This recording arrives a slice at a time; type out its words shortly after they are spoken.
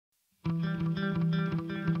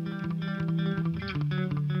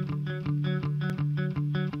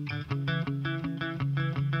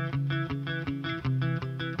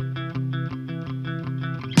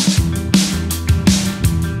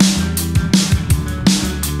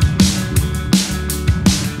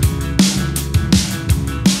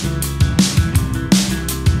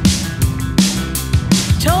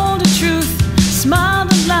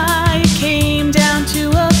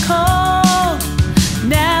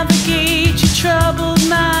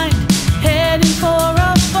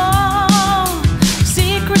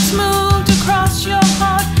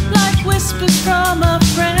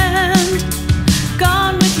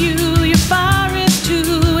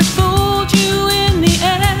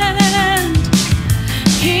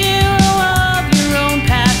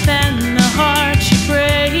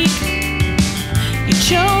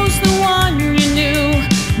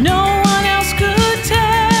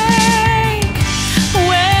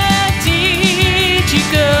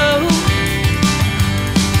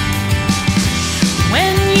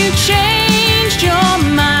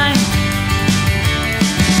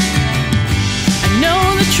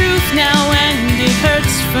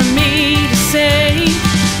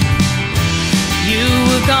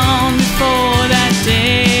gone before that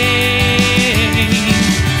day.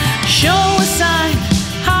 Show a sign,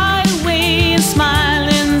 hide away, and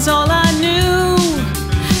smiling's all I knew.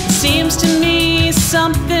 It seems to me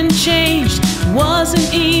something changed, it wasn't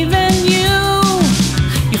even you.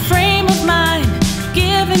 Your frame of mind,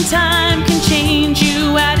 given time, can change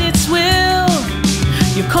you at its will.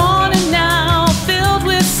 Your corner now filled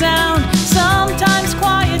with sound, sometimes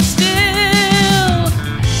quiet still.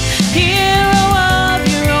 Hero of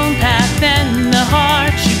your own path and the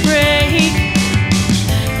heart you break.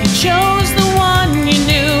 You chose the one you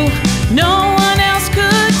knew no one else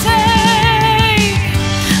could take.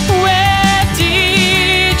 Where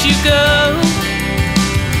did you go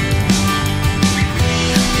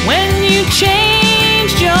when you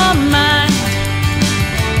changed your mind?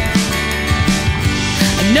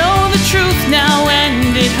 I know the truth now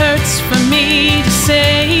and it hurts for me to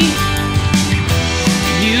say.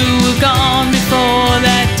 You were gone before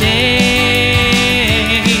that day.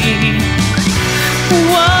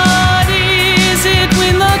 What is it we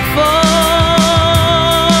look for?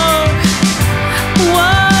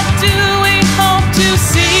 What do we hope to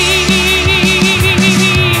see?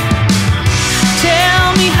 Tell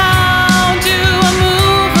me, how do I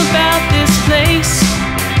move about this place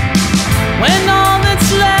when all that's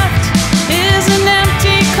left is an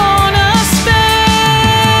empty corner space?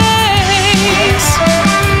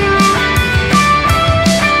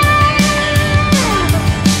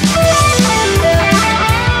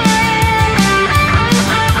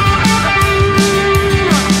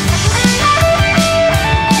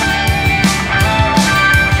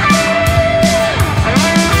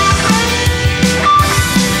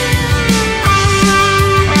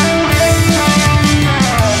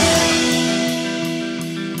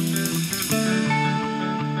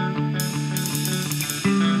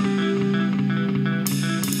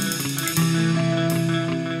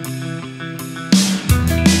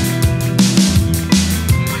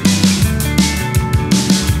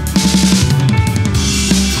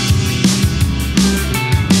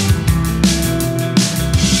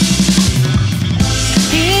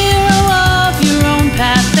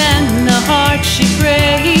 She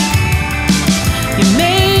break. You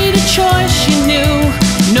made a choice you knew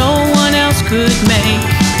no one else could make.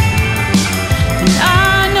 And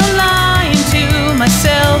I know lying to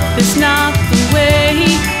myself is not the way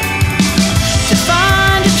to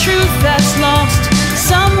find a truth that's lost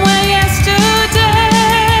somewhere yesterday.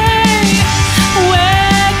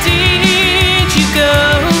 Where did you go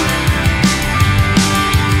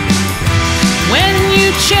when you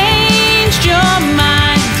changed your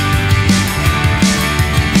mind?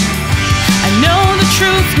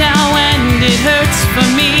 Truth now and it hurts for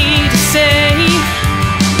me to say.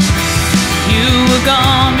 You were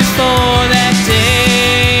gone before